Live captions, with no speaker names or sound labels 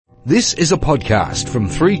This is a podcast from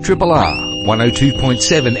 3RRR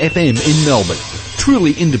 102.7 FM in Melbourne.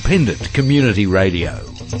 Truly independent community radio.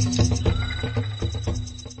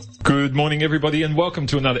 Good morning, everybody, and welcome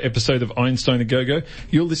to another episode of Einstein A Go-Go.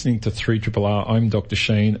 You're listening to 3RRR. I'm Dr.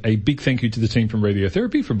 Shane. A big thank you to the team from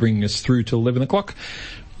Radiotherapy for bringing us through till 11 o'clock.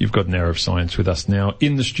 You've got an hour of science with us now.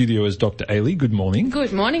 In the studio is Dr. Ailey. Good morning.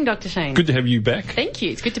 Good morning, Dr. Shane. Good to have you back. Thank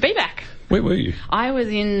you. It's good to be back. Where were you? I was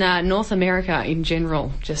in North America in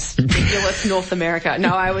general, just ridiculous North America. No,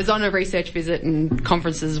 I was on a research visit and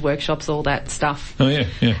conferences, workshops, all that stuff. Oh, yeah.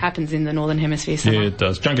 Happens in the Northern Hemisphere summer. Yeah, it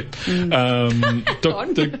does. Junket.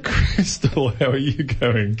 Dr. Crystal, how are you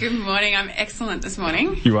going? Good morning. I'm excellent this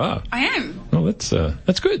morning. You are? I am. Oh,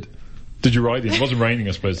 that's good. Did you ride in? It wasn't raining,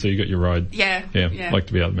 I suppose, so you got your ride. Yeah. Like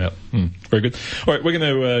to be out and about. Very good. All right, we're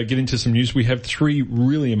going to get into some news. We have three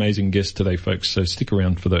really amazing guests today, folks, so stick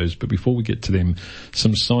around for those. But before we get to them,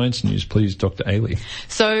 some science news, please, Dr. Ailey.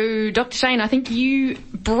 So, Dr. Shane, I think you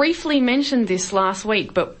briefly mentioned this last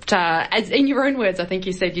week, but as in your own words, I think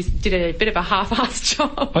you said you did a bit of a half-assed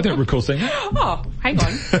job. I don't recall saying that. Oh, hang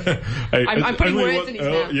on. Hey, I'm putting words in his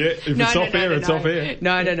mouth. Yeah, if it's off air, it's off air.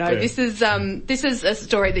 No. Yeah. This is a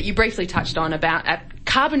story that you briefly touched on about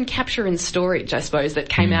carbon capture and storage, I suppose, that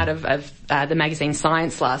came out of the magazine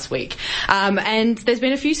Science last week. And there's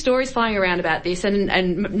been a few stories flying around about this, and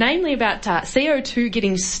namely about CO2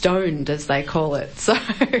 getting stoned, as they call it. So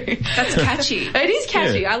that's catchy. It is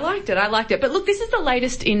catchy. Yeah. I liked it. But look, this is the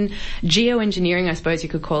latest in geoengineering, I suppose you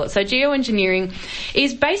could call it. So geoengineering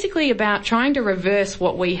is basically about trying to reverse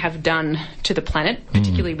what we have done to the planet,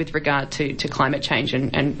 particularly with regard to climate change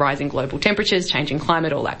and rising global temperatures, changing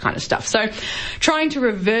climate, all that kind of stuff. So trying to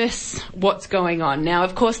reverse what's going on. Now,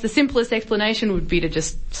 of course, the simplest explanation would be to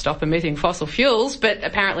just stop emitting fossil fuels, but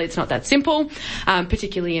apparently it's not that simple,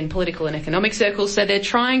 particularly in political and economic circles. So they're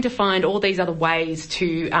trying to find all these other ways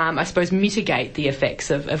to, I suppose, mitigate the effects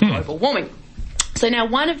of global warming. So now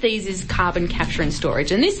one of these is carbon capture and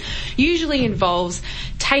storage, and this usually involves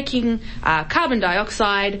taking carbon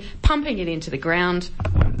dioxide, pumping it into the ground,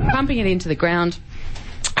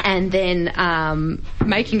 and then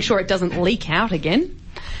making sure it doesn't leak out again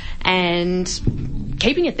and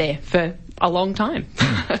keeping it there for a long time.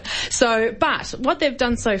 But what they've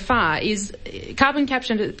done so far is carbon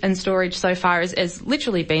capture and storage so far has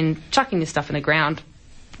literally been chucking this stuff in the ground,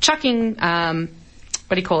 chucking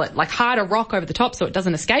like harder rock over the top so it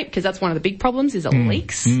doesn't escape, because that's one of the big problems is it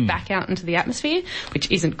leaks back out into the atmosphere, which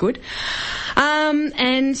isn't good.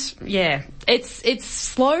 It's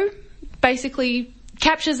slow, basically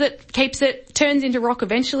captures it, keeps it, turns into rock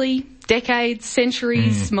eventually, decades,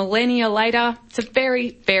 centuries, millennia later. It's a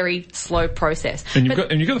very, very slow process. And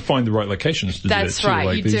you've got to find the right locations to do that too, right,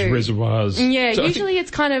 like you these do. reservoirs. Yeah, so usually it's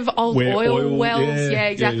kind of old oil wells. Yeah,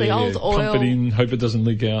 exactly. Old oil. Pump it in, hope it doesn't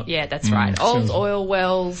leak out. Yeah, that's right. Old oil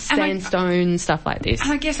wells, sandstone, stuff like this.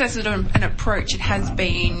 And I guess that's an approach. It has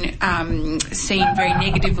been seen very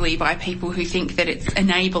negatively by people who think that it's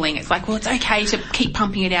enabling. It's like, well, it's okay to keep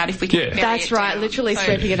pumping it out if we can bury that's it right, down. literally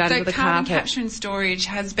sweeping it under the carpet. So carbon capture and storage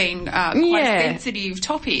has been quite a sensitive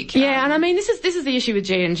topic. Yeah, and I mean, this is the issue with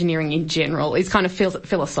geoengineering in general. It's kind of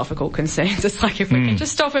philosophical concerns. It's like, if we can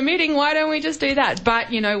just stop emitting, why don't we just do that?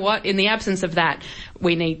 But you know what? In the absence of that,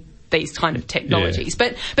 we need these kind of technologies.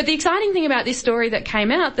 Yeah. But the exciting thing about this story that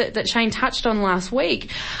came out that Shane touched on last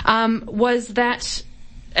week was that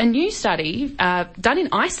a new study done in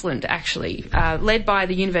Iceland, actually, led by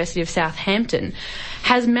the University of Southampton,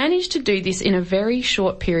 has managed to do this in a very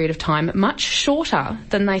short period of time, much shorter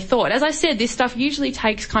than they thought. As I said, this stuff usually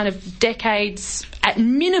takes kind of decades, at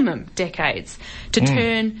minimum decades, to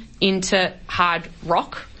turn into hard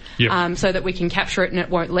rock, so that we can capture it and it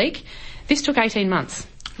won't leak. This took 18 months.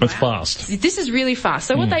 That's fast. This is really fast.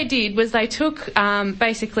 So what they did was they took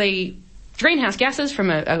basically greenhouse gases from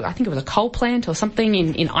I think it was a coal plant or something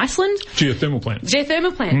in Iceland. Geothermal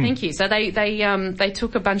plant, thank you. So they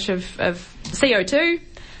took a bunch of CO2,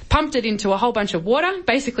 pumped it into a whole bunch of water,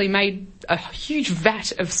 basically made a huge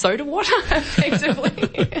vat of soda water, effectively.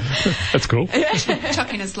 That's cool.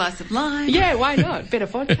 Chuck in a slice of lime. Yeah, why not? Bit of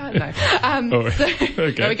vodka? No. Okay.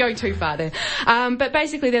 No, we're going too far there. But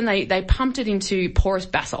basically then they pumped it into porous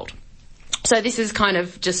basalt. So this is kind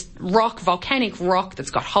of just volcanic rock that's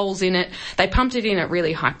got holes in it. They pumped it in at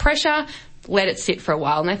really high pressure, let it sit for a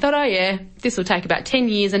while, and they thought, this will take about 10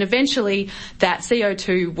 years, and eventually that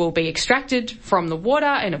CO2 will be extracted from the water,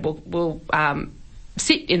 and it will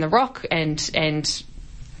sit in the rock and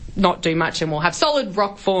not do much, and we'll have solid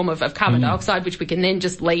rock form of carbon dioxide, which we can then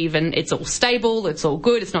just leave, and it's all stable, it's all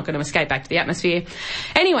good, it's not going to escape back to the atmosphere.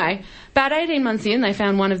 Anyway, about 18 months in, they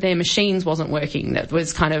found one of their machines wasn't working. That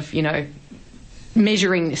was kind of,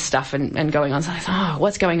 measuring this stuff and going on. So I thought,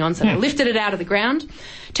 what's going on? So they lifted it out of the ground.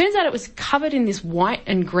 Turns out it was covered in this white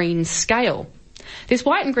and green scale. This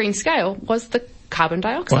white and green scale was the carbon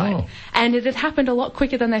dioxide. Wow. And it had happened a lot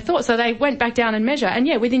quicker than they thought. So they went back down and measure. And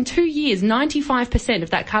within 2 years, 95% of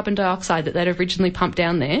that carbon dioxide that they'd originally pumped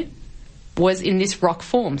down there was in this rock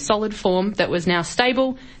form, solid form that was now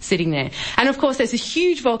stable, sitting there. And of course, there's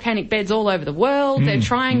huge volcanic beds all over the world. They're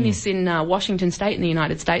trying this in Washington State in the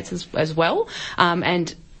United States as well.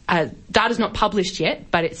 Data's not published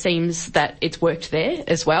yet, but it seems that it's worked there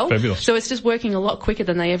as well. Fabulous. So it's just working a lot quicker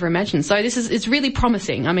than they ever imagined. So it's really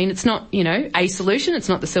promising. I mean, it's not, a solution. It's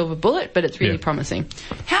not the silver bullet, but it's really promising.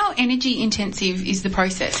 How energy intensive is the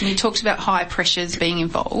process? And you talked about high pressures being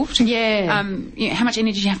involved. Yeah. How much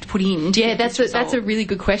energy do you have to put in? That's a really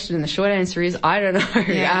good question. And the short answer is, I don't know.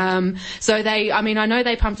 Yeah. I know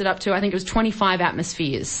they pumped it up to, I think it was 25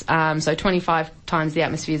 atmospheres. So 25 times the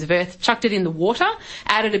atmospheres of Earth, chucked it in the water,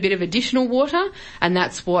 added a bit of additional water, and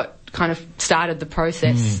that's what kind of started the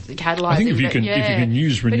process, catalysing. I think if you can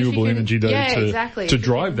use renewable energy to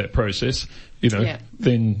drive that process,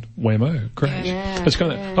 then whammo, great. Yeah. It's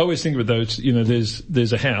kind of, I always think of it though, it's,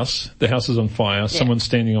 there's a house, the house is on fire, someone's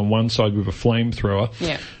standing on one side with a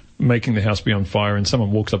flamethrower, making the house be on fire, and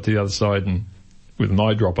someone walks up to the other side and with an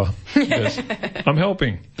eyedropper goes, I'm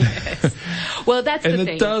helping. Yes. Well, that's the thing. And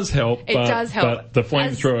it does help. It does help. But the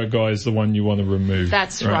flamethrower guy is the one you want to remove.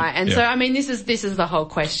 That's right. And so, I mean, this is the whole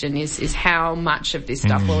question is how much of this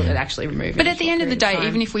stuff will it actually remove? But at the end of the day,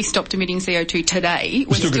 even if we stopped emitting CO2 today,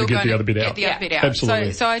 we're still going to get the other bit out.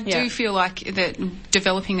 Absolutely. So I do feel like that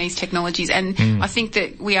developing these technologies, and I think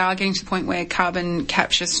that we are getting to the point where carbon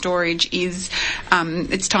capture storage is,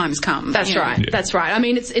 its time's come. That's right. Yeah. That's right. I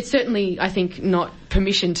mean, it's certainly, I think, not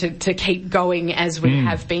permission to keep going as we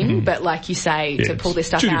have been, but like you say, to pull this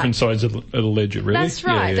stuff out. Two different sides of the ledger, really. That's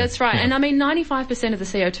right, that's right. Yeah. And I mean, 95% of the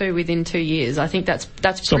CO2 within 2 years, I think that's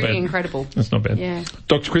pretty incredible. That's not bad. Yeah.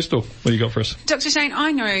 Dr. Crystal, what do you got for us? Dr. Shane,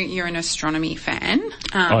 I know you're an astronomy fan.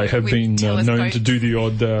 I have been known to do the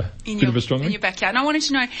odd bit of astronomy. In your backyard. And I wanted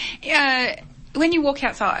to know, when you walk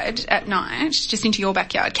outside at night, just into your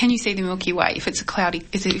backyard, can you see the Milky Way if it's a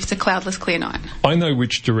cloudless, clear night? I know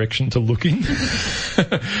which direction to look in.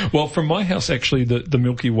 Well, from my house, actually, the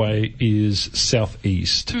Milky Way is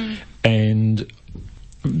southeast, and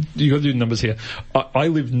you got to do the numbers here. I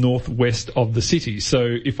live northwest of the city, so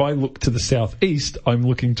if I look to the southeast, I'm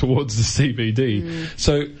looking towards the CBD.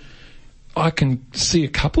 So I can see a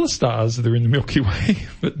couple of stars that are in the Milky Way,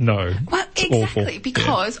 but no. Well, exactly, awful.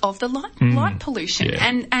 Because of the light pollution.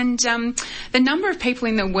 Yeah. And the number of people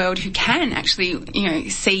in the world who can actually,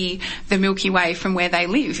 see the Milky Way from where they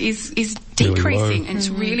live is decreasing, really, and it's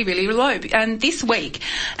really, really low. And this week,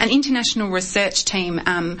 an international research team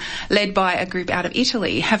led by a group out of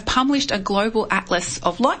Italy have published a global atlas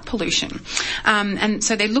of light pollution. And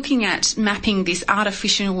so they're looking at mapping this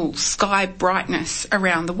artificial sky brightness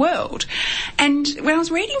around the world. And when I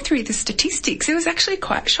was reading through the statistics, it was actually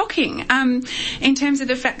quite shocking in terms of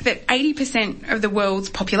the fact that 80% of the world's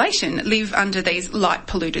population live under these light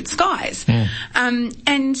polluted skies. And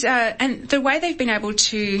the way they've been able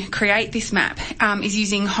to create this map is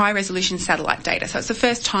using high resolution satellite data. So it's the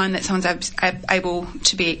first time that someone's able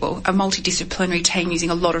to be, a multidisciplinary team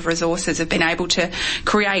using a lot of resources have been able to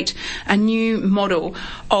create a new model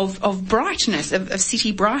of brightness, of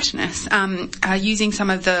city brightness, using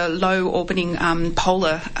some of the low orbiting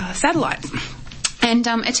polar satellites. And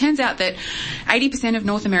it turns out that 80% of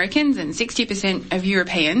North Americans and 60% of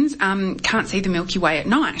Europeans can't see the Milky Way at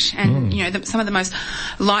night. And, some of the most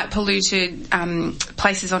light-polluted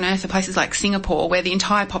places on Earth are places like Singapore, where the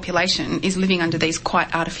entire population is living under these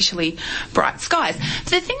quite artificially bright skies.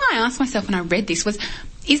 So the thing I asked myself when I read this was,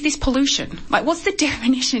 is this pollution? Like, what's the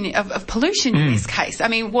definition of pollution in this case? I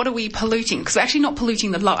mean, what are we polluting? Because we're actually not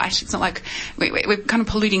polluting the light. It's not like we're kind of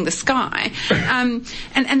polluting the sky. And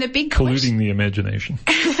the big polluting the imagination.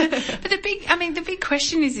 But the big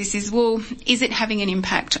question is this: is it having an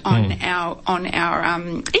impact on our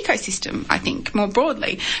ecosystem? I think more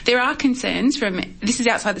broadly, there are concerns this is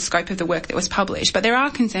outside the scope of the work that was published, but there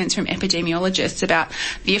are concerns from epidemiologists about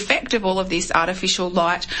the effect of all of this artificial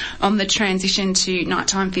light on the transition to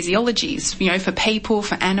nighttime physiologies, for people,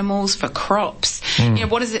 for animals, for crops.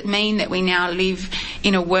 What does it mean that we now live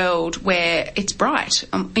in a world where it's bright?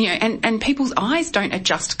 And people's eyes don't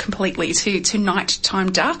adjust completely to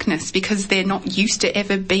nighttime darkness because they're not used to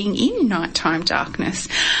ever being in nighttime darkness.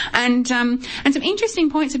 And some interesting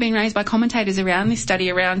points have been raised by commentators around this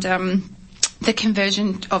study around the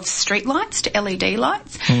conversion of street lights to LED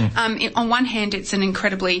lights. On one hand, it's an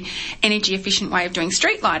incredibly energy efficient way of doing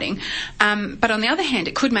street lighting, but on the other hand,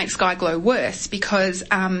 it could make sky glow worse because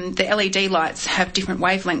the LED lights have different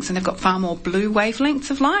wavelengths, and they've got far more blue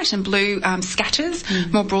wavelengths of light, and blue scatters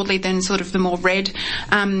more broadly than sort of the more red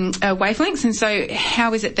wavelengths. And so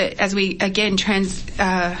how is it that as we again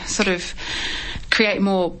sort of create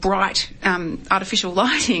more bright artificial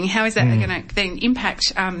lighting, how is that going to then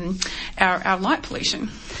impact our light pollution?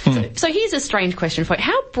 So here's a strange question for you.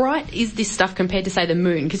 How bright is this stuff compared to, say, the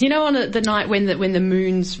moon? Because, you know, on the night when the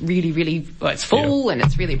moon's really, really, well, it's full and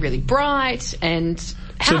it's really, really bright, and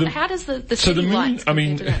how does the city moon, lights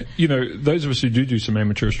compare to that? you know, those of us who do some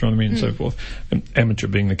amateur astronomy and so forth, and amateur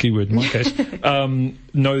being the key word in my case,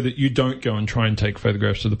 know that you don't go and try and take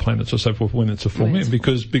photographs of the planets or so forth when it's a full moon,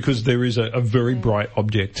 because there is a very bright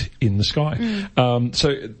object in the sky. So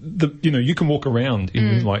you can walk around in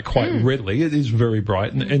moonlight quite readily. It is very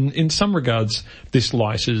bright, and in some regards, this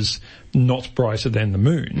light is not brighter than the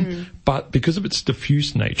moon, but because of its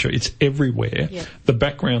diffuse nature, it's everywhere. The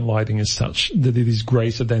background lighting is such that it is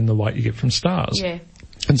greater than the light you get from stars.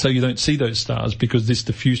 And so you don't see those stars because this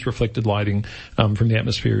diffuse reflected lighting from the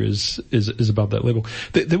atmosphere is above that level.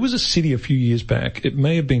 There was a city a few years back, it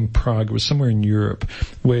may have been Prague, it was somewhere in Europe,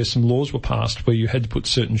 where some laws were passed where you had to put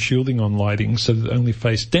certain shielding on lighting so that it only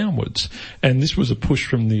faced downwards. And this was a push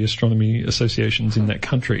from the astronomy associations in that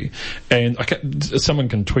country. And someone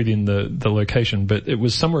can tweet in the location, but it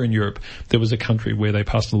was somewhere in Europe. There was a country where they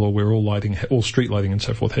passed a law where all street lighting and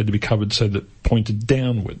so forth had to be covered so that it pointed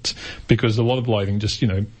downwards, because a lot of lighting just,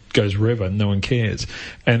 goes wherever, no one cares.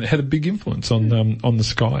 And it had a big influence on the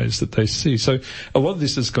skies that they see. So a lot of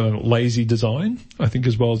this is kind of lazy design, I think,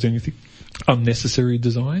 as well as anything, unnecessary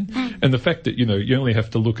design. And the fact that, you only have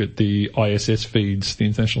to look at the ISS feeds, the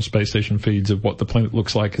International Space Station feeds of what the planet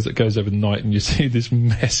looks like as it goes over the night, and you see this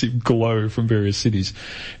massive glow from various cities.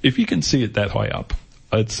 If you can see it that high up,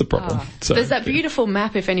 it's the problem. So, there's that beautiful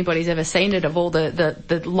map, if anybody's ever seen it, of all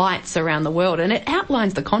the lights around the world, and it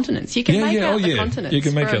outlines the continents. You can make out the continents. You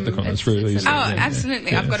can make out the continents really easily.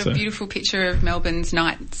 Absolutely. I've got a beautiful picture of Melbourne's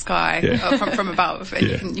night sky from above,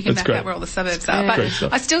 and you can map out where all the suburbs are.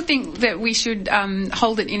 But I still think that we should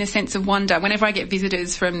hold it in a sense of wonder. Whenever I get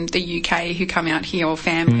visitors from the UK who come out here, or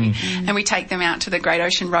family, and we take them out to the Great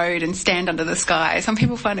Ocean Road and stand under the sky, some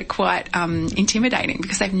people find it quite intimidating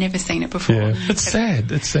because they've never seen it before. It's sad.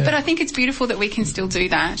 But I think it's beautiful that we can still do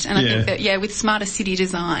that, and I think that with smarter city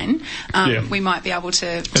design, we might be able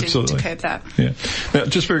to curb that. Now,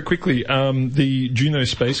 just very quickly, the Juno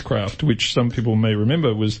spacecraft, which some people may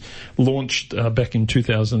remember, was launched back in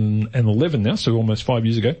 2011 now, so almost 5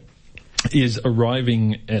 years ago, is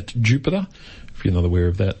arriving at Jupiter. If you're not aware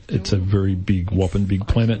of that, it's a very big, whopping big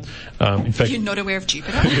planet. In fact, you're not aware of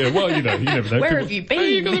Jupiter? You never know. Where have you been?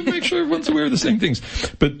 You've got to make sure everyone's aware of the same things.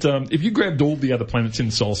 But if you grabbed all the other planets in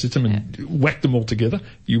the solar system and whacked them all together,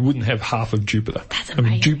 you wouldn't have half of Jupiter. That's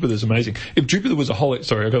amazing. Jupiter's amazing. If Jupiter was a hollow...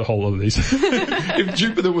 Sorry, I got a whole lot of these. If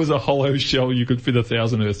Jupiter was a hollow shell, you could fit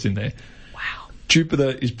 1,000 Earths in there. Wow.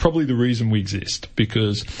 Jupiter is probably the reason we exist,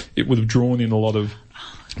 because it would have drawn in a lot of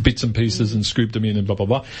bits and pieces and scooped them in and blah, blah,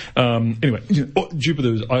 blah. Anyway,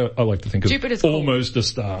 Jupiter is, I like to think of Jupiter's almost a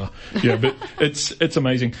star. But it's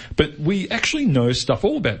amazing. But we actually know stuff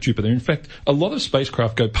all about Jupiter. In fact, a lot of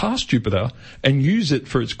spacecraft go past Jupiter and use it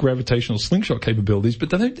for its gravitational slingshot capabilities, but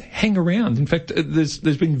they don't hang around. In fact, there's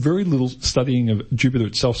been very little studying of Jupiter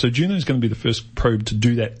itself. So Juno is going to be the first probe to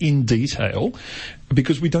do that in detail,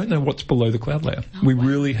 because we don't know what's below the cloud layer. We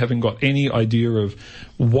really haven't got any idea of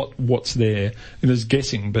what's there. And there's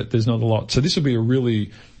guessing, but there's not a lot. So this will be a really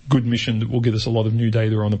good mission that will get us a lot of new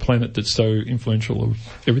data on a planet that's so influential of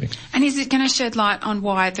everything. And is it going to shed light on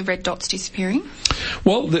why the red dot's disappearing?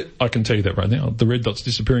 Well, I can tell you that right now. The red dot's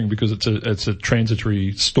disappearing because it's a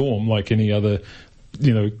transitory storm like any other,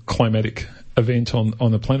 climatic event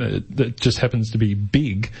on the planet that just happens to be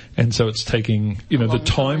big, and so it's taking the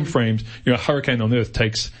time frames. A hurricane on Earth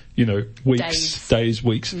takes weeks, days,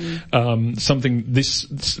 weeks. Something this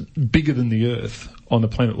bigger than the Earth on a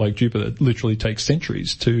planet like Jupiter literally takes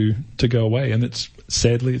centuries to go away, and it's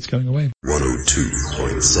going away.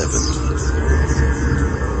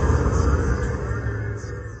 102.7.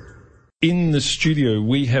 In the studio,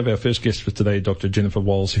 we have our first guest for today, Dr. Jennifer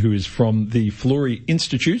Walls, who is from the Florey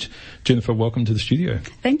Institute. Jennifer, welcome to the studio.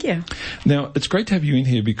 Thank you. Now, it's great to have you in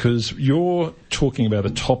here because you're talking about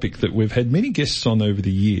a topic that we've had many guests on over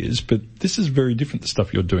the years, but this is very different, the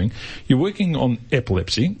stuff you're doing. You're working on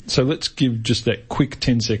epilepsy, so let's give just that quick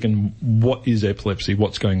 10-second, what is epilepsy,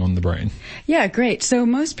 what's going on in the brain? Yeah, great. So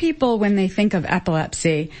most people, when they think of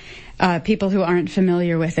epilepsy, people who aren't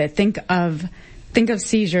familiar with it, think of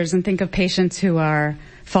seizures and think of patients who are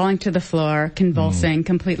falling to the floor, convulsing,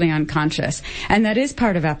 completely unconscious. And that is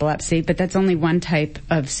part of epilepsy, but that's only one type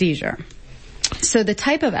of seizure. So the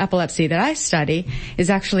type of epilepsy that I study is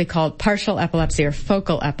actually called partial epilepsy or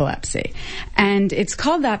focal epilepsy. And it's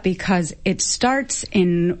called that because it starts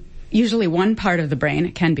in usually one part of the brain,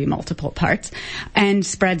 it can be multiple parts, and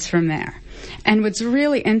spreads from there. And what's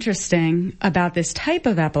really interesting about this type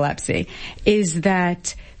of epilepsy is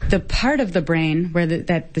that the part of the brain where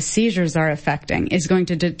that the seizures are affecting is going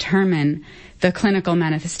to determine the clinical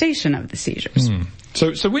manifestation of the seizures.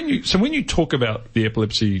 So when you talk about the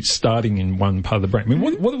epilepsy starting in one part of the brain, I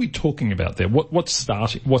mean, what are we talking about there? What's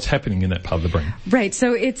happening in that part of the brain? Right.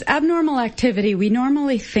 So it's abnormal activity. We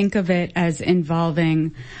normally think of it as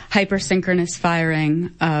involving hypersynchronous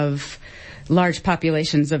firing of large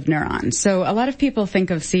populations of neurons. So a lot of people think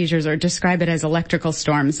of seizures or describe it as electrical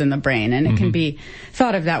storms in the brain, and it can be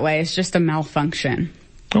thought of that way. It's just a malfunction.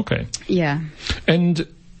 Okay. Yeah. And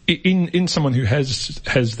in someone who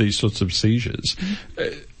has these sorts of seizures,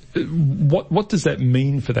 what does that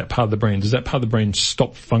mean for that part of the brain? Does that part of the brain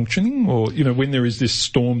stop functioning, or when there is this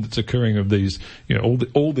storm that's occurring of these,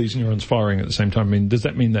 all these neurons firing at the same time? I mean, does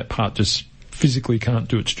that mean that part just physically can't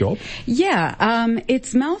do its job? Yeah,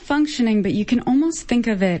 it's malfunctioning, but you can almost think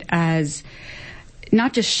of it as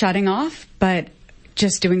not just shutting off, but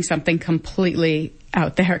just doing something completely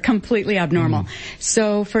out there, completely abnormal.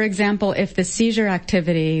 So, for example, if the seizure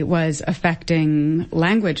activity was affecting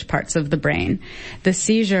language parts of the brain, the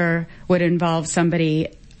seizure would involve somebody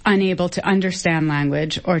unable to understand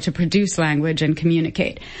language or to produce language and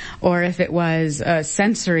communicate. Or if it was a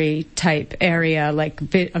sensory type area, like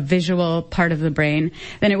a visual part of the brain,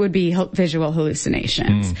 then it would be visual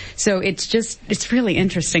hallucinations. So it's really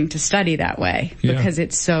interesting to study that way because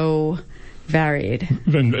it's so varied.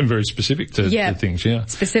 And very specific to things,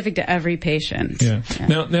 specific to every patient. Yeah.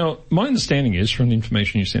 Now, my understanding is, from the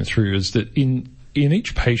information you sent through, is that in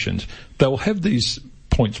each patient, they'll have these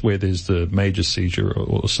points where there's the major seizure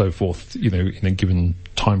or so forth, in a given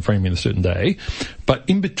time frame in a certain day. But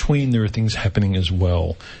in between, there are things happening as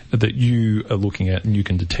well that you are looking at and you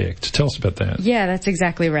can detect. Tell us about that. Yeah, that's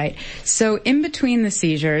exactly right. So in between the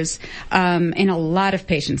seizures, in a lot of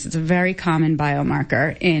patients, it's a very common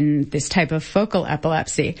biomarker in this type of focal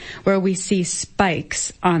epilepsy where we see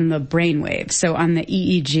spikes on the brain waves. So on the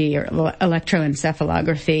EEG or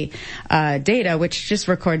electroencephalography data, which just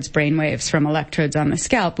records brain waves from electrodes on the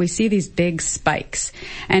scalp, we see these big spikes.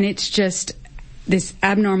 And it's just this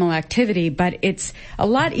abnormal activity, but it's a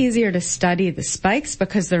lot easier to study the spikes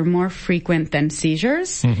because they're more frequent than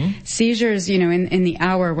seizures. Seizures, in the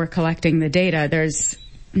hour we're collecting the data, there's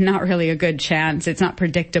not really a good chance, it's not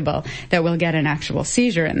predictable that we'll get an actual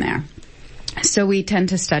seizure in there. So we tend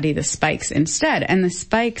to study the spikes instead. And the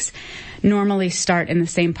spikes normally start in the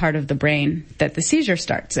same part of the brain that the seizure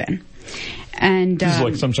starts in. And this is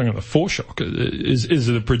like some kind of a foreshock. Is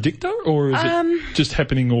it a predictor, or is it just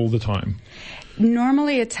happening all the time?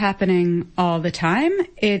 Normally it's happening all the time.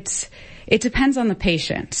 It depends on the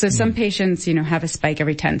patient. So some patients, have a spike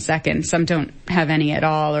every 10 seconds. Some don't have any at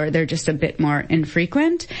all, or they're just a bit more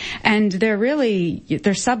infrequent. And they're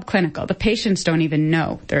subclinical. The patients don't even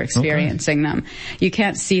know they're experiencing them. You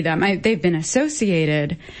can't see them. They've been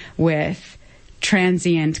associated with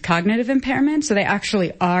transient cognitive impairment, so they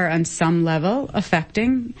actually are on some level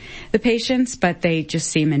affecting the patients, but they just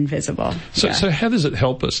seem invisible. So how does it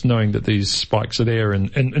help us knowing that these spikes are there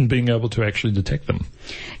and being able to actually detect them?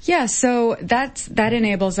 Yeah, so that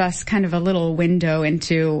enables us kind of a little window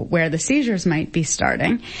into where the seizures might be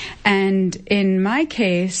starting. And in my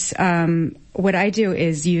case, what I do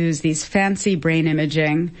is use these fancy brain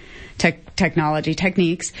imaging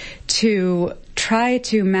techniques to try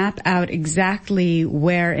to map out exactly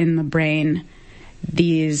where in the brain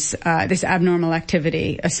this abnormal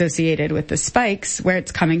activity associated with the spikes, where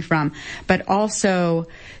it's coming from, but also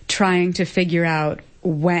trying to figure out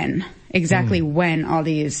when all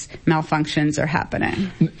these malfunctions are happening.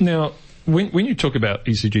 Now, when you talk about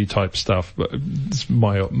ECG type stuff, it's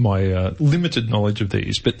my limited knowledge of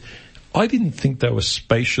these, but I didn't think they were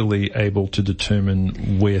spatially able to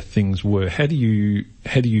determine where things were. How do you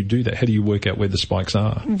do that? How do you work out where the spikes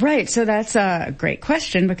are? Right. So that's a great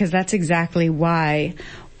question, because that's exactly why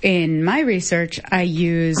in my research I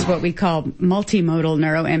use what we call multimodal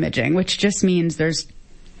neuroimaging, which just means there's,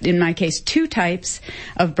 in my case, two types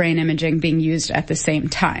of brain imaging being used at the same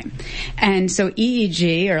time. And so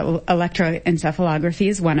EEG, or electroencephalography,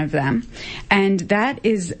 is one of them. And that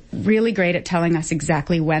is really great at telling us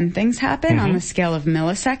exactly when things happen on the scale of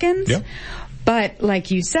milliseconds. Yep. But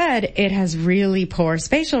like you said, it has really poor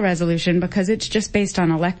spatial resolution because it's just based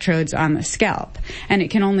on electrodes on the scalp. And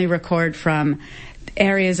it can only record from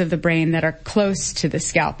areas of the brain that are close to the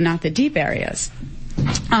scalp, not the deep areas.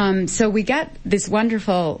 So we get this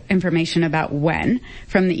wonderful information about when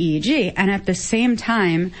from the EEG, and at the same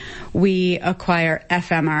time, we acquire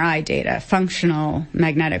fMRI data, functional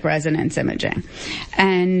magnetic resonance imaging.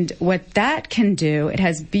 And what that can do, it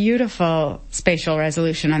has beautiful spatial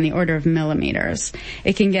resolution on the order of millimeters.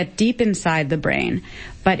 It can get deep inside the brain,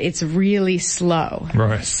 but it's really slow.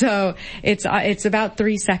 Right. So it's about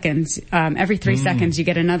 3 seconds. Every 3 seconds, you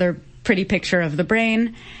get another pretty picture of the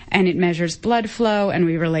brain, and it measures blood flow, and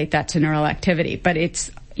we relate that to neural activity. But it's,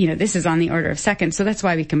 this is on the order of seconds, so that's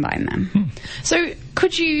why we combine them. So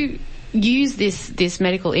could you use this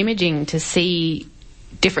medical imaging to see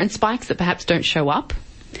different spikes that perhaps don't show up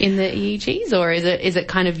in the EEGs, or is it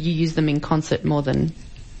kind of you use them in concert more than?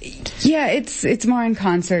 Yeah, it's more in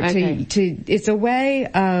concert. Okay. It's a way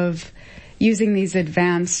of using these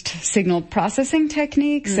advanced signal processing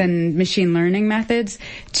techniques and machine learning methods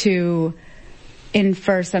to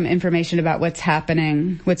infer some information about what's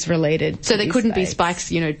happening, what's related to So there couldn't be spikes,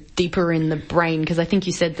 deeper in the brain, because I think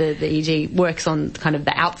you said the EEG works on kind of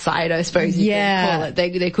the outside, I suppose you could call it.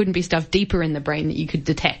 There couldn't be stuff deeper in the brain that you could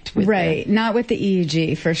detect with not with the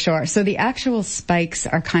EEG for sure. So the actual spikes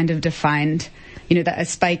are kind of defined. That a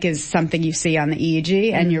spike is something you see on the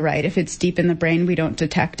EEG, and you're right. If it's deep in the brain, we don't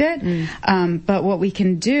detect it. But what we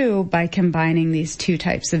can do by combining these two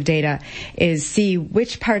types of data is see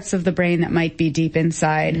which parts of the brain that might be deep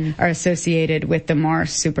inside are associated with the more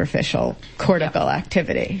superficial cortical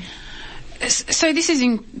activity. So this is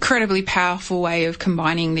an incredibly powerful way of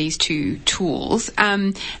combining these two tools.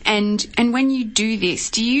 And when you do this,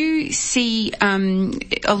 do you see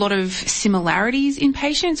a lot of similarities in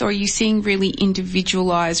patients, or are you seeing really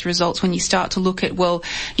individualized results when you start to look at,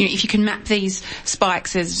 if you can map these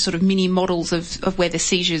spikes as sort of mini models of where the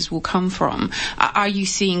seizures will come from, are you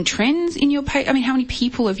seeing trends in your how many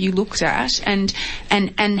people have you looked at, and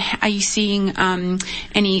are you seeing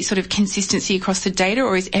any sort of consistency across the data,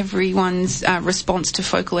 or is everyone's response to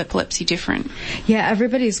focal epilepsy different? Yeah,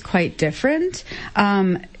 everybody's quite different.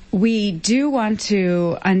 We do want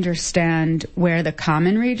to understand where the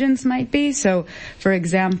common regions might be. So, for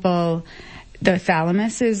example, the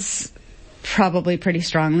thalamus is probably pretty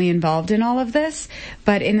strongly involved in all of this.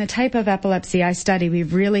 But in the type of epilepsy I study, we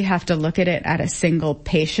really have to look at it at a single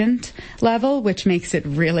patient level, which makes it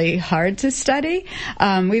really hard to study.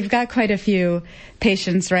 We've got quite a few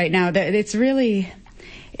patients right now that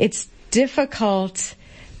it's difficult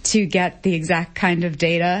to get the exact kind of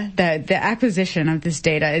data. The acquisition of this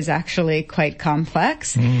data is actually quite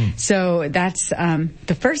complex. So that's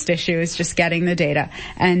the first issue, is just getting the data.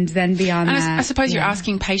 And then beyond that... I suppose you're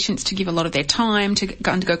asking patients to give a lot of their time to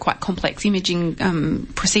undergo quite complex imaging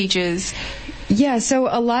procedures. Yeah, so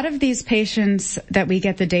a lot of these patients that we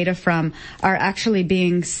get the data from are actually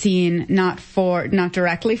being seen not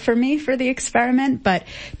directly for me for the experiment, but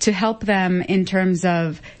to help them in terms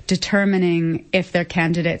of determining if they're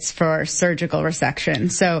candidates for surgical resection.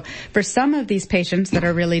 So for some of these patients that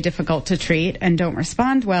are really difficult to treat and don't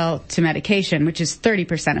respond well to medication, which is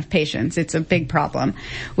 30% of patients, it's a big problem,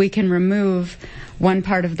 we can remove one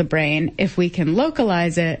part of the brain if we can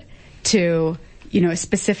localize it to a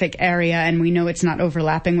specific area, and we know it's not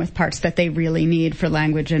overlapping with parts that they really need for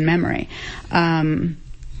language and memory.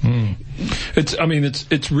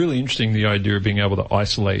 It's really interesting, the idea of being able to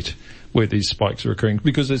isolate where these spikes are occurring,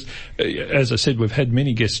 because as I said, we've had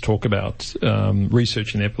many guests talk about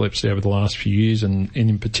research in epilepsy over the last few years, and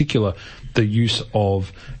in particular the use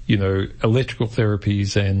of electrical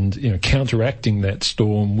therapies and counteracting that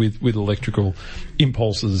storm with electrical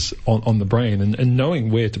impulses on the brain, and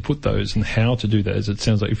knowing where to put those and how to do that. As it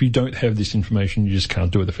sounds like if you don't have this information, you just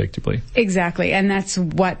can't do it effectively. Exactly, and that's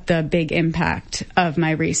what the big impact of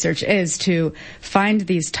my research is, to find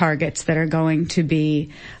these targets that are going to be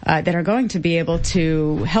able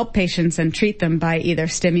to help patients and treat them by either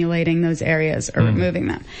stimulating those areas or removing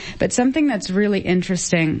them. But something that's really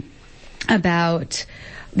interesting about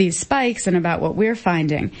these spikes and about what we're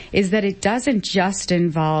finding is that it doesn't just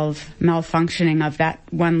involve malfunctioning of that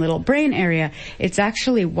one little brain area. It's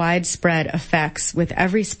actually widespread effects with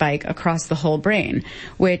every spike across the whole brain,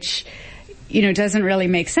 which doesn't really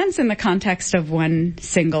make sense in the context of one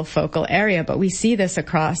single focal area, but we see this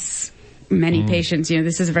across many patients.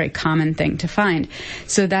 This is a very common thing to find.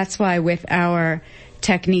 So that's why with our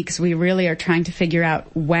techniques, we really are trying to figure out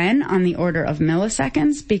when on the order of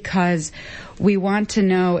milliseconds, because we want to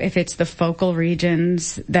know if it's the focal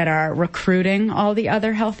regions that are recruiting all the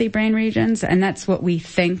other healthy brain regions, and that's what we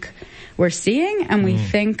think we're seeing, and we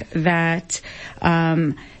think that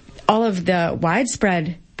all of the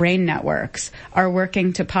widespread brain networks are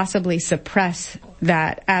working to possibly suppress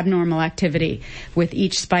that abnormal activity with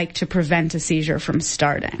each spike to prevent a seizure from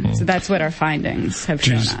starting. So that's what our findings have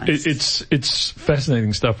shown us. It's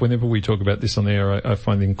fascinating stuff. Whenever we talk about this on the air, I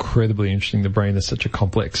find it incredibly interesting. The brain is such a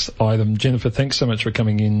complex item. Jennifer, thanks so much for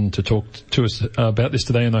coming in to talk to us about this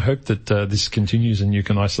today, and I hope that this continues and you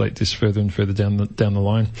can isolate this further and further down the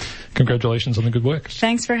line. Congratulations on the good work.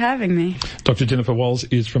 Thanks for having me. Dr. Jennifer Walls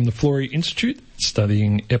is from the Florey Institute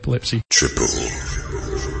studying epilepsy. Triple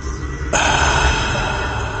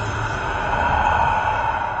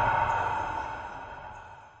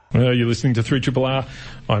Well, you're listening to 3RRR.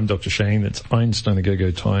 I'm Dr. Shane. It's Einstein A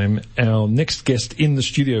Go-Go time. Our next guest in the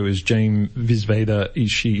studio is Jane Visveda.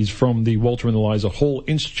 She is from the Walter and Eliza Hall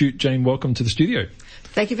Institute. Jane, welcome to the studio.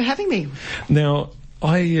 Thank you for having me. Now,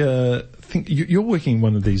 I think you're working in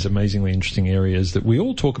one of these amazingly interesting areas that we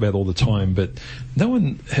all talk about all the time, but no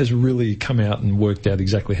one has really come out and worked out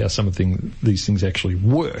exactly how some of these things actually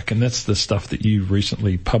work. And that's the stuff that you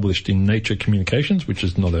recently published in Nature Communications, which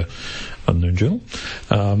is not an unknown journal.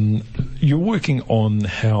 You're working on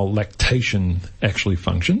how lactation actually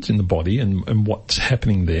functions in the body and what's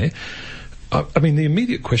happening there. I mean, the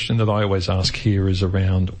immediate question that I always ask here is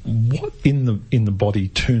around what in the body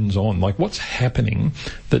turns on, like what's happening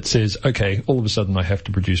that says, okay, all of a sudden I have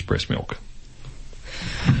to produce breast milk.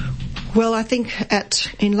 Well, I think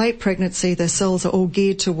in late pregnancy, the cells are all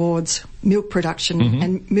geared towards milk production,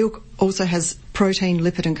 and milk also has protein,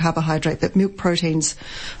 lipid and carbohydrate, but milk proteins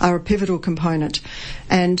are a pivotal component.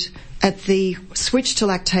 And at the switch to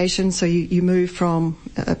lactation, so you move from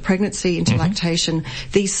pregnancy into lactation,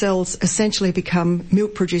 these cells essentially become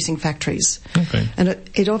milk-producing factories. Okay. And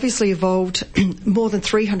it obviously evolved more than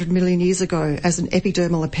 300 million years ago as an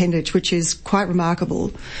epidermal appendage, which is quite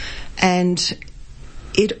remarkable. And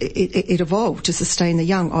it evolved to sustain the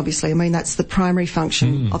young, obviously. I mean, that's the primary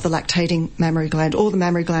function of the lactating mammary gland, or the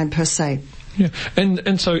mammary gland per se. Yeah,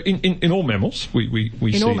 and so in all mammals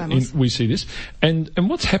we see this, and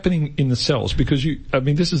what's happening in the cells, because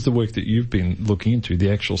this is the work that you've been looking into,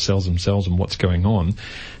 the actual cells themselves and what's going on.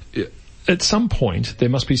 At some point, there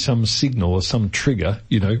must be some signal or some trigger,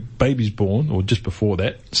 baby's born, or just before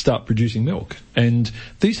that, start producing milk. And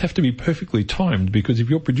these have to be perfectly timed, because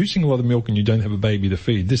if you're producing a lot of milk and you don't have a baby to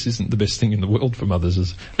feed, this isn't the best thing in the world for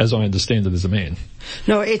mothers, as I understand it as a man.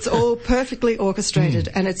 No, it's all perfectly orchestrated,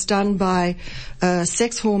 and it's done by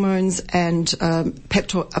sex hormones and a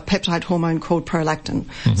peptide hormone called prolactin.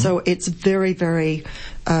 So it's very, very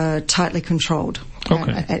tightly controlled.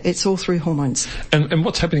 Okay. It's all through hormones. And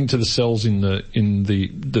what's happening to the cells in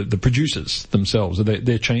the producers themselves? Are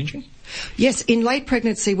they're changing? Yes, in late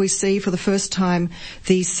pregnancy we see for the first time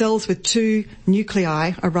the cells with two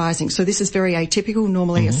nuclei arising. So this is very atypical.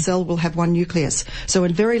 Normally a cell will have one nucleus. So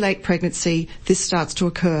in very late pregnancy this starts to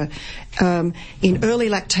occur. In early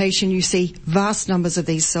lactation you see vast numbers of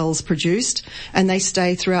these cells produced, and they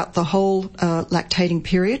stay throughout the whole lactating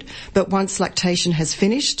period. But once lactation has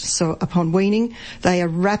finished, so upon weaning, they are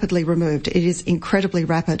rapidly removed. It is incredibly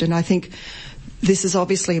rapid, and I think this is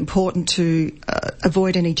obviously important to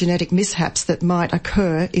avoid any genetic mishaps that might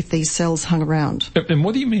occur if these cells hung around. And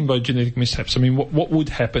what do you mean by genetic mishaps? I mean, what would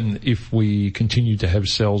happen if we continue to have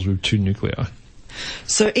cells with two nuclei?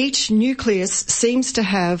 So each nucleus seems to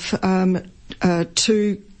have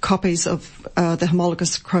two copies of the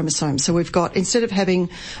homologous chromosome. So we've got, instead of having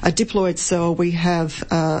a diploid cell, we have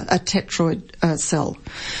a tetroid cell.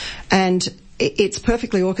 And it's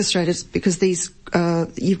perfectly orchestrated because these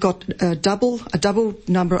you've got a double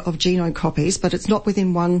number of genome copies, but it's not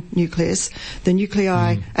within one nucleus. The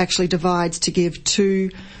nuclei actually divides to give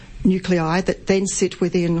two nuclei that then sit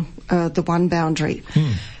within the one boundary.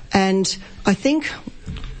 And I think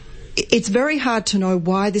it's very hard to know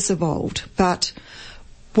why this evolved, but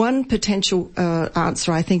one potential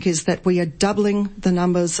answer, I think, is that we are doubling the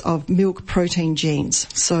numbers of milk protein genes.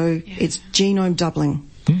 So it's genome doubling.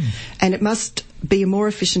 And it must be a more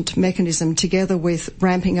efficient mechanism, together with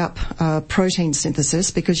ramping up protein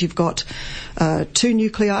synthesis, because you've got two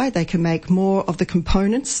nuclei. They can make more of the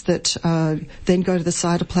components that then go to the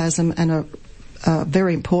cytoplasm and are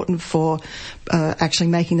very important for actually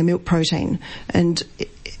making the milk protein. And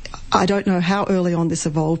I don't know how early on this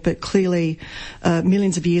evolved, but clearly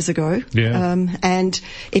millions of years ago. Yeah. And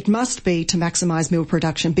it must be to maximise milk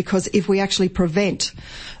production, because if we actually prevent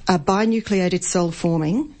a binucleated cell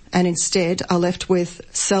forming and instead are left with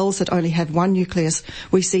cells that only have one nucleus,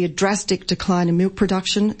 we see a drastic decline in milk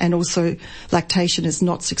production, and also lactation is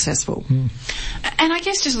not successful. And I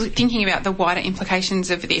guess just thinking about the wider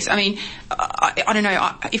implications of this, I mean, I don't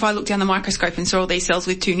know, if I looked down the microscope and saw all these cells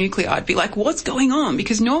with 2 nuclei, I'd be like, what's going on?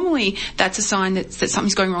 Because normally that's a sign that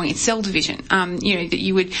something's going wrong in cell division. That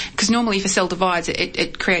you would, because normally if a cell divides,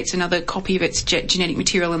 it creates another copy of its genetic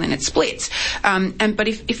material and then it splits. But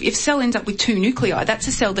if cell ends up with 2 nuclei, that's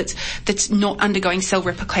a cell that's not undergoing cell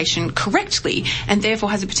replication correctly, and therefore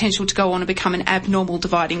has a potential to go on and become an abnormal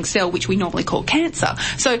dividing cell, which we normally call cancer.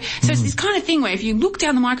 So it's this kind of thing where if you look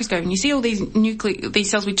down the microscope and you see all these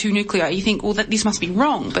cells with 2 nuclei, you think, well, this must be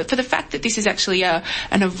wrong. But for the fact that this is actually an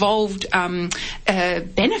evolved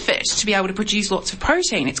benefit to be able to produce lots of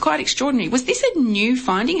protein, it's quite extraordinary. Was this a new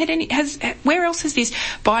finding? Where else has this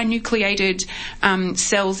binucleated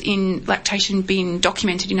cells in lactation been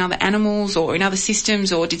documented in other animals or in other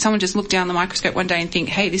systems, or did someone just look down the microscope one day and think,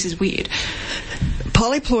 hey, this is weird?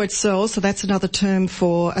 Polyploid cells, so that's another term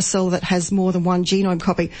for a cell that has more than one genome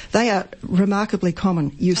copy, they are remarkably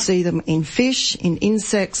common. You see them in fish, in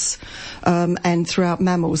insects, and throughout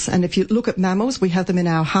mammals. And if you look at mammals, we have them in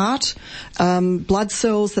our heart. Blood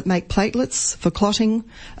cells that make platelets for clotting,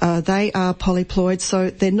 they are polyploid, so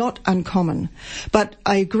they're not uncommon. But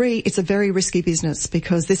I agree, it's a very risky business,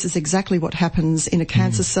 because this is exactly what happens in a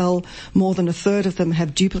cancer cell. More than a third of them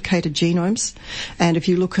have duplicated genomes. And if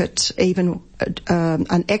you look at even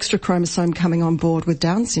an extra chromosome coming on board with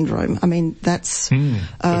Down syndrome, I mean, that's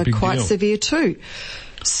quite severe too.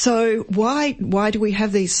 So why do we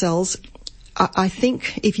have these cells? I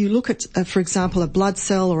think if you look at, for example, a blood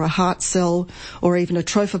cell or a heart cell or even a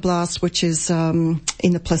trophoblast, which is in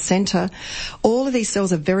the placenta, all of these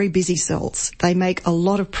cells are very busy cells. They make a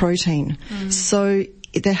lot of protein. So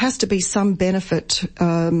there has to be some benefit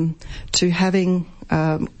to having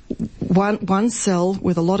one cell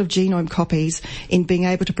with a lot of genome copies in being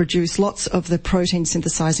able to produce lots of the protein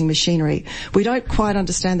synthesizing machinery. We don't quite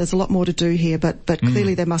understand. There's a lot more to do here, but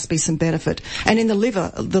clearly there must be some benefit. And in the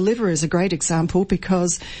liver is a great example,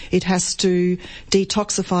 because it has to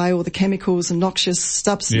detoxify all the chemicals and noxious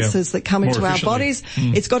substances that come into our bodies.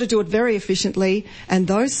 It's got to do it very efficiently, and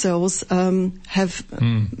those cells have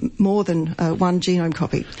more than one genome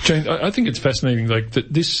copy. Jane, I think it's fascinating. Like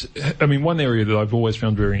this, I mean, one area that I've always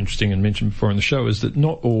found very interesting and mentioned before on the show is that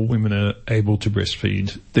not all women are able to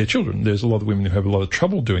breastfeed their children. There's a lot of women who have a lot of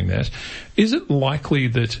trouble doing that. Is it likely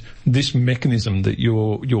that this mechanism that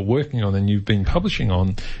you're working on and you've been publishing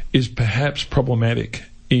on is perhaps problematic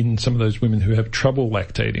in some of those women who have trouble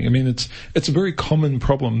lactating? I mean, it's a very common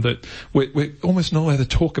problem that we're almost not allowed to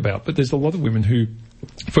talk about, but there's a lot of women who,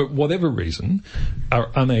 for whatever reason, are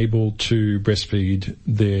unable to breastfeed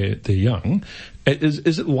their young.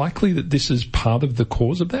 Is it likely that this is part of the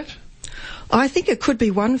cause of that? I think it could be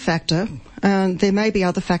one factor. There may be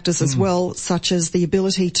other factors as well, such as the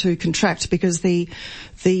ability to contract, because the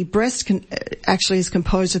breast actually is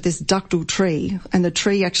composed of this ductal tree, and the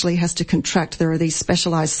tree actually has to contract. There are these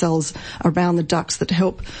specialized cells around the ducts that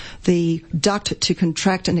help the duct to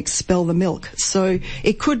contract and expel the milk. So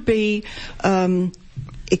it could be a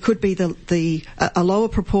lower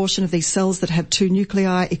proportion of these cells that have 2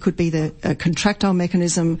 nuclei. It could be the contractile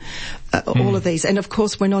mechanism, all of these. And of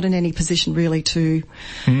course, we're not in any position really to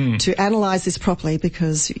analyse this properly,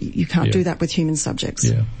 because you can't do that with human subjects.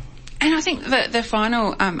 Yeah. And I think the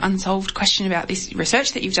final unsolved question about this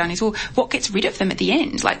research that you've done is, well, what gets rid of them at the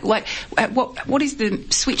end? Like what is the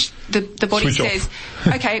switch? The body switch says,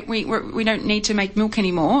 okay, we don't need to make milk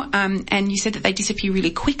anymore. And you said that they disappear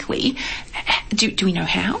really quickly. Do we know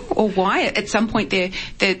how or why? At some point, the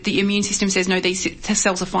immune system says, no, these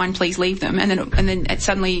cells are fine, please leave them, and then it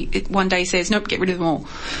suddenly one day says, nope, get rid of them all.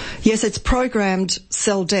 Yes, it's programmed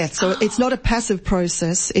cell death. So it's not a passive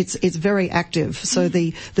process. It's very active. So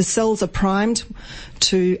the cells are primed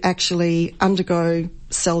to actually undergo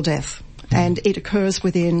cell death, and it occurs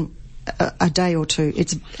within a day or two.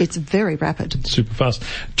 It's very rapid. Super fast.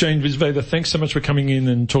 Jane Visveda, thanks so much for coming in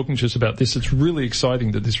and talking to us about this. It's really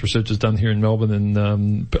exciting that this research is done here in Melbourne,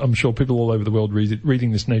 and I'm sure people all over the world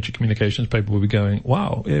reading this Nature Communications paper will be going,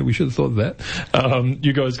 wow, yeah, we should have thought of that.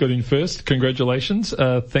 You guys got in first. Congratulations.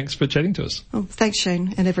 Thanks for chatting to us. Oh, thanks,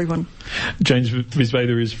 Shane, and everyone. Jane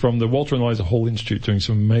Visveda is from the Walter and Eliza Hall Institute, doing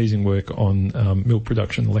some amazing work on milk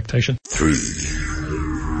production and lactation. 3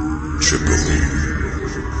 Triple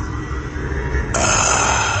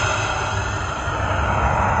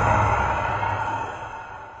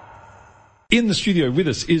In the studio with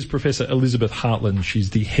us is Professor Elizabeth Hartland. She's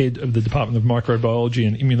the head of the Department of Microbiology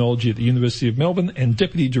and Immunology at the University of Melbourne and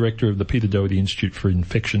Deputy Director of the Peter Doherty Institute for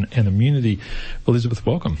Infection and Immunity. Elizabeth,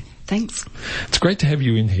 welcome. Thanks. It's great to have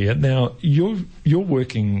you in here. Now, you're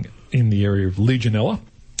working in the area of Legionella.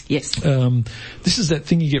 Yes. This is that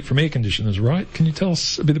thing you get from air conditioners, right? Can you tell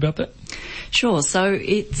us a bit about that? Sure. So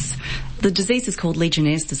the disease is called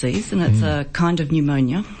Legionnaire's disease, and it's a kind of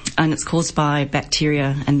pneumonia, and it's caused by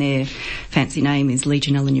bacteria, and their fancy name is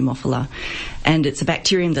Legionella pneumophila. And it's a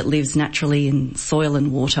bacterium that lives naturally in soil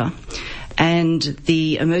and water. And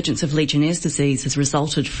the emergence of Legionnaire's disease has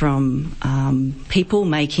resulted from people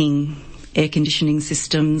making air conditioning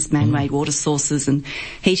systems, man-made water sources, and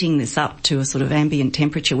heating this up to a sort of ambient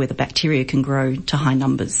temperature where the bacteria can grow to high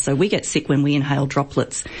numbers. So we get sick when we inhale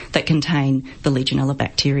droplets that contain the Legionella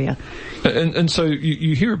bacteria. And so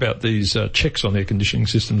you hear about these checks on air conditioning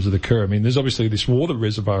systems that occur. I mean, there's obviously this water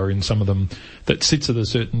reservoir in some of them that sits at a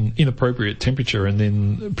certain inappropriate temperature, and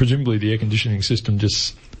then presumably the air conditioning system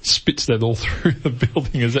just spits that all through the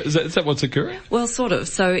building. Is that what's occurring? Well, sort of.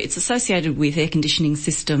 So it's associated with air conditioning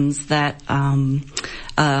systems that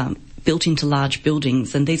built into large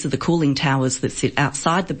buildings, and these are the cooling towers that sit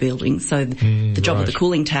outside the building. So the job of the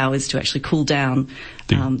cooling tower is to actually cool down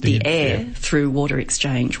the air through water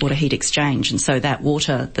heat exchange. And so that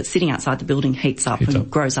water that's sitting outside the building heats up and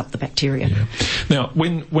grows up the bacteria. Yeah. Now,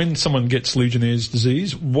 when someone gets Legionnaire's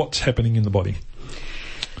disease, what's happening in the body?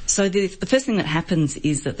 So the first thing that happens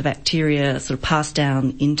is that the bacteria sort of pass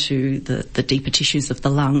down into the deeper tissues of the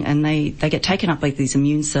lung, and they get taken up by these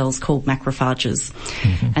immune cells called macrophages.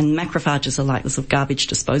 And macrophages are like the sort of garbage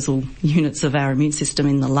disposal units of our immune system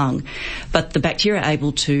in the lung. But the bacteria are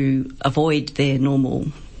able to avoid their normal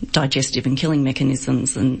digestive and killing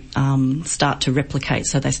mechanisms and start to replicate,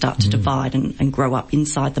 so they start to divide and grow up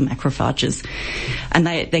inside the macrophages. And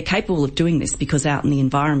they're capable of doing this because out in the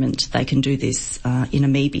environment they can do this in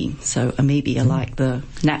amoebae. So amoebae are like the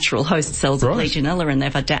natural host cells of Legionella, and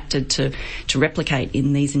they've adapted to replicate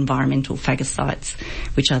in these environmental phagocytes,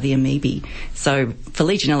 which are the amoebae. So for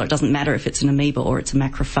Legionella, it doesn't matter if it's an amoeba or it's a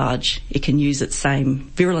macrophage. It can use its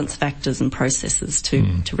same virulence factors and processes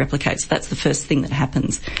to replicate. So that's the first thing that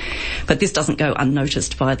happens. But this doesn't go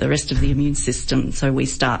unnoticed by the rest of the immune system, so we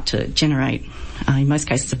start to generate, in most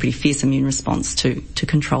cases, a pretty fierce immune response to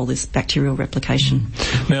control this bacterial replication.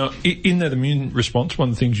 Now, in that immune response, one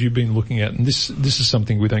of the things you've been looking at, and this is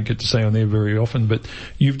something we don't get to say on air very often, but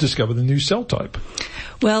you've discovered a new cell type.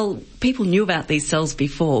 Well, people knew about these cells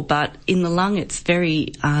before, but in the lung it's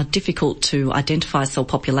very difficult to identify cell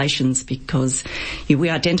populations because we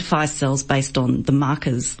identify cells based on the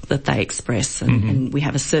markers that they express, and we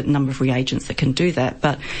have a certain number of reagents that can do that.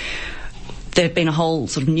 But there have been a whole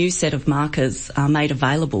sort of new set of markers made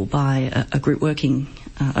available by a group working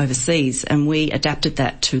overseas, and we adapted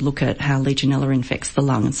that to look at how Legionella infects the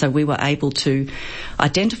lung. And so we were able to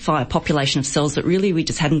identify a population of cells that really we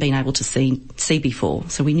just hadn't been able to see before.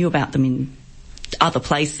 So we knew about them in other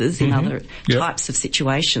places, in other types of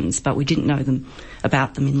situations, but we didn't know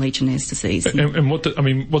about them in Legionnaire's disease. And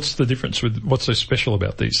what's the difference with what's so special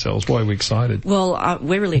about these cells? Why are we excited? Well,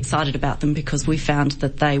 we're really excited about them because we found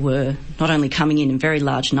that they were not only coming in very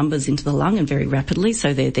large numbers into the lung and very rapidly,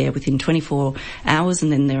 so they're there within 24 hours,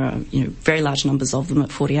 and then there are very large numbers of them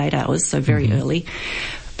at 48 hours, so very early.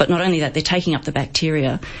 But not only that, they're taking up the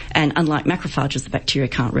bacteria, and unlike macrophages, the bacteria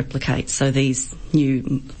can't replicate. So these new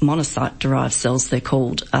monocyte-derived cells, they're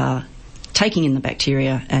called, are taking in the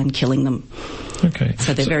bacteria and killing them. Okay.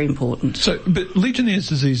 So they're very important. But Legionnaire's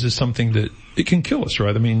disease is something that it can kill us,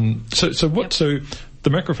 right? I mean, so the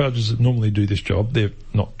macrophages that normally do this job, they're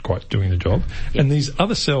not quite doing the job. Yep. And these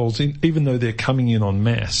other cells, even though they're coming in en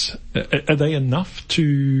masse, are they enough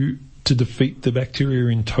to defeat the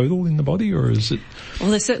bacteria in total in the body, or is it? Well,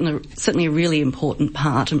 they're certainly a really important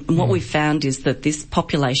part. And what we've found is that this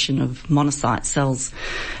population of monocyte cells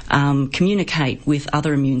communicate with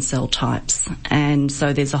other immune cell types. And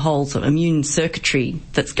so there's a whole sort of immune circuitry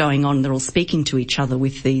that's going on. They're all speaking to each other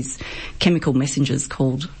with these chemical messengers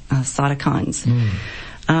called cytokines.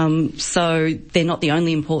 So they're not the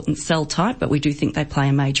only important cell type, but we do think they play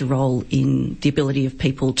a major role in the ability of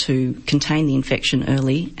people to contain the infection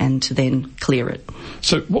early and to then clear it.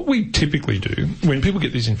 So what we typically do when people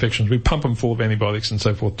get these infections, we pump them full of antibiotics and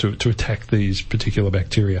so forth to attack these particular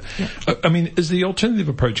bacteria. Yep. I mean, is the alternative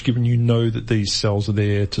approach, given you know that these cells are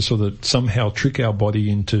there to sort of somehow trick our body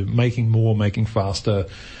into making more, making faster,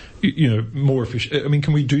 more efficient? I mean,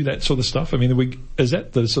 can we do that sort of stuff? I mean, is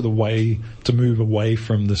that the sort of way to move away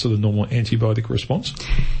from the sort of normal antibiotic response?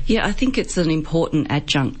 Yeah, I think it's an important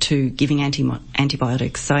adjunct to giving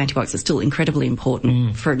antibiotics. So antibiotics are still incredibly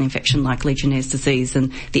important for an infection like Legionnaire's disease,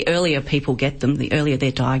 and the earlier people get them, the earlier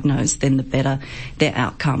they're diagnosed, then the better their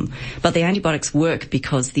outcome. But the antibiotics work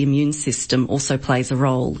because the immune system also plays a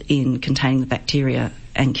role in containing the bacteria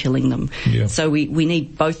and killing them. Yeah. So we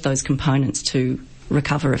need both those components to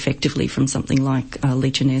recover effectively from something like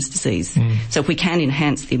Legionnaire's disease. So if we can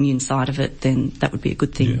enhance the immune side of it, then that would be a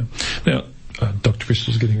good thing. Yeah. Now, Dr.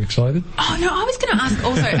 Crystal's getting excited. Oh, no, I was going to ask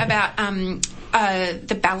also about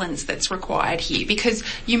the balance that's required here, because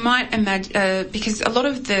you might imagine, because a lot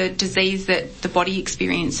of the disease that the body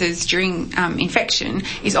experiences during infection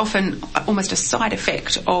is often almost a side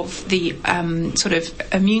effect of the sort of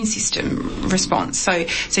immune system response. So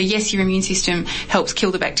yes, your immune system helps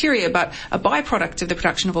kill the bacteria, but a byproduct of the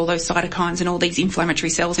production of all those cytokines and all these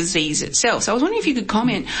inflammatory cells is disease itself. So I was wondering if you could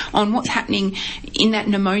comment on what's happening in that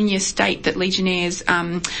pneumonia state that Legionnaire's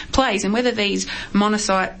plays, and whether these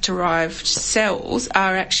monocyte-derived cells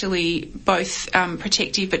are actually both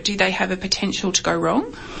protective, but do they have a potential to go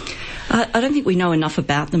wrong? I don't think we know enough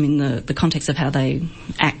about them in the context of how they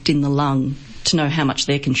act in the lung to know how much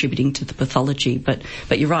they're contributing to the pathology. But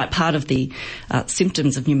you're right, part of the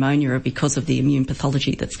symptoms of pneumonia are because of the immune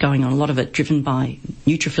pathology that's going on, a lot of it driven by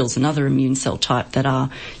neutrophils, another immune cell type that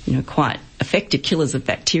are, quite effective killers of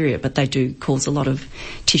bacteria, but they do cause a lot of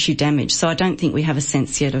tissue damage. So I don't think we have a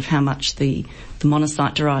sense yet of how much the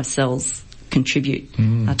monocyte-derived cells contribute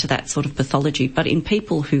to that sort of pathology. But in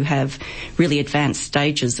people who have really advanced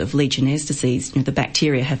stages of Legionnaire's disease, the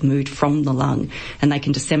bacteria have moved from the lung and they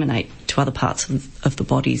can disseminate to other parts of the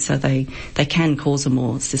body, so they can cause a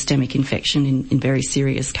more systemic infection in very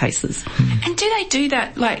serious cases. And do they do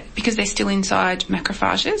that because they're still inside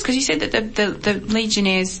macrophages? Because you said that the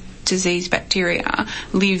Legionnaire's disease bacteria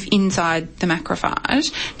live inside the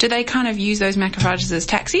macrophage. Do they kind of use those macrophages as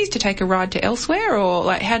taxis to take a ride to elsewhere,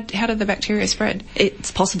 or how do the bacteria spread?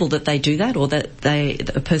 It's possible that they do that, or that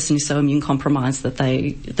a person is so immune compromised that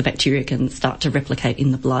the bacteria can start to replicate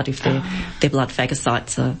in the blood if their blood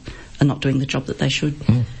phagocytes are not doing the job that they should.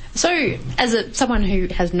 So, as someone who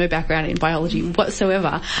has no background in biology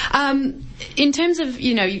whatsoever, in terms of,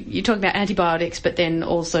 you're talking about antibiotics, but then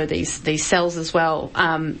also these cells as well,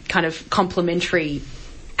 kind of complementary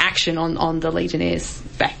action on the Legionnaire's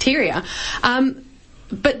bacteria.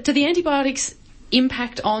 But do the antibiotics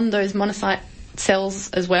impact on those monocyte cells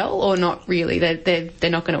as well, or not really? They're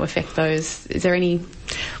not going to affect those. Is there any?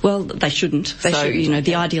 Well, they shouldn't.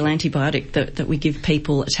 The ideal antibiotic that we give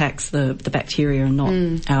people attacks the bacteria and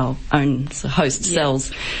not our own host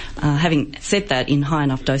cells. Having said that, in high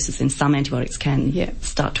enough doses, then some antibiotics can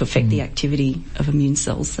start to affect the activity of immune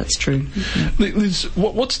cells. That's true. Liz,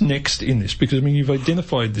 what's next in this? Because, you've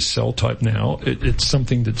identified this cell type now. It's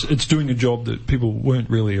something it's doing a job that people weren't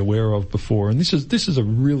really aware of before. And this is a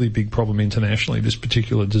really big problem internationally, this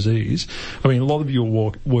particular disease. A lot of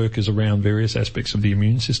your work is around various aspects of the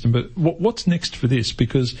immune system, but what's next for this?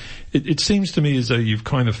 Because it seems to me as though you've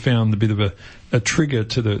kind of found a bit of a trigger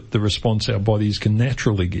to the response our bodies can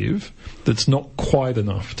naturally give that's not quite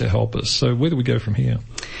enough to help us. So where do we go from here?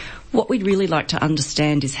 What we'd really like to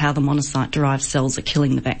understand is how the monocyte-derived cells are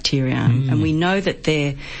killing the bacteria. And we know that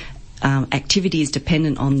their activity is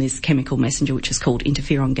dependent on this chemical messenger, which is called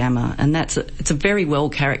interferon gamma, and it's a very well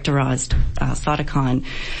characterised cytokine,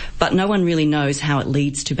 but no one really knows how it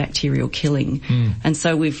leads to bacterial killing. And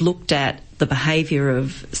so we've looked at the behaviour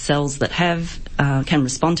of cells that can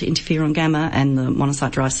respond to interferon gamma and the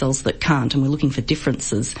monocyte-derived cells that can't, and we're looking for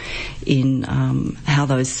differences in how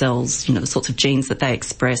those cells, the sorts of genes that they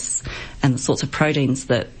express and the sorts of proteins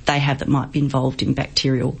that they have that might be involved in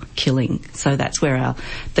bacterial killing. So that's where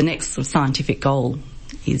the next sort of scientific goal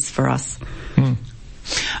is for us.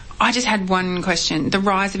 I just had one question. The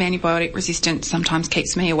rise of antibiotic resistance sometimes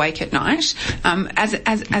keeps me awake at night.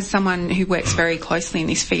 As someone who works very closely in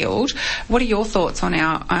this field, what are your thoughts on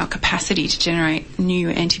our capacity to generate new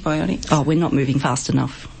antibiotics? Oh, we're not moving fast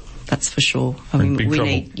enough. That's for sure. I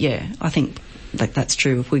think that's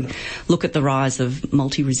true. If we look at the rise of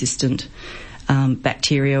multi-resistant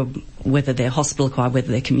bacteria, whether they're hospital-acquired,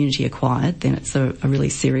 whether they're community-acquired, then it's a really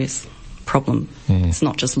serious problem. It's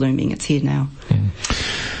not just looming, it's here now.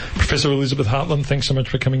 Professor Elizabeth Hartland, thanks so much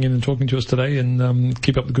for coming in and talking to us today, and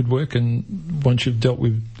keep up the good work. And once you've dealt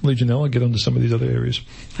with Legionella, get on to some of these other areas.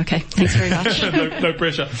 Okay, thanks very much. No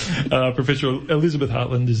pressure. Professor Elizabeth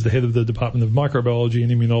Hartland is the head of the Department of Microbiology and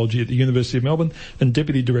Immunology at the University of Melbourne and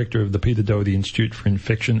Deputy Director of the Peter Doherty Institute for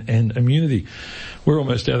Infection and Immunity. We're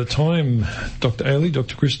almost out of time. Dr. Ailey,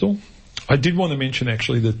 Dr. Crystal. I did want to mention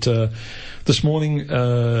actually that this morning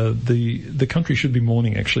the country should be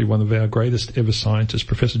mourning actually one of our greatest ever scientists.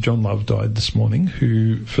 Professor John Love died this morning,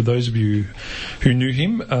 who, for those of you who knew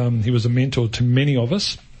him, he was a mentor to many of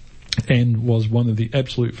us and was one of the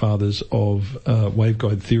absolute fathers of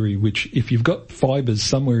waveguide theory, which if you've got fibres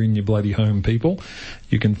somewhere in your bloody home, people,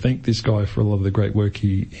 you can thank this guy for a lot of the great work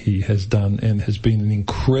he has done and has been an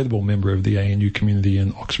incredible member of the ANU community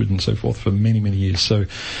in Oxford and so forth for many, many years. So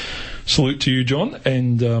salute to you, John,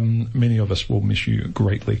 and many of us will miss you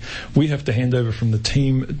greatly. We have to hand over from the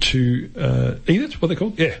team to Edith, what are they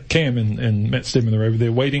called? Yeah, Cam and Matt Stedman are over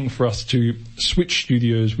there waiting for us to switch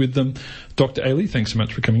studios with them. Dr. Ailey, thanks so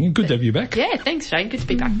much for coming in. Good to have you back. Yeah, thanks, Shane. Good to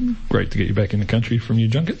be back. Great to get you back in the country from your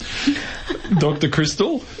junket. Dr.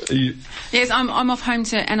 Crystal? Yes, I'm off home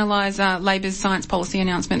to analyse Labor's science policy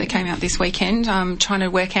announcement that came out this weekend. I'm trying to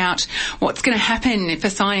work out what's going to happen for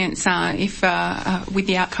science with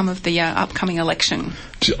the outcome of the upcoming election.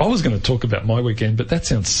 I was going to talk about my weekend, but that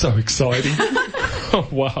sounds so exciting. Oh,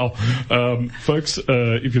 wow. Folks,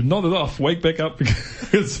 if you've nodded off, wake back up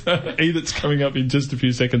because Edith's coming up in just a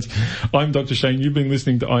few seconds. I'm Dr. Shane. You've been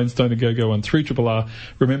listening to Einstein A Go-Go on 3RRR.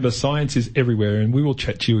 Remember, science is everywhere, and we will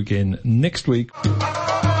chat to you again next week.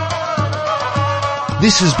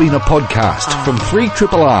 This has been a podcast from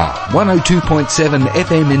 3RRR 102.7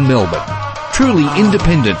 FM in Melbourne. Truly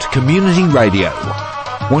independent community radio.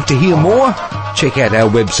 Want to hear more? Check out our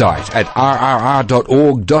website at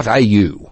rrr.org.au.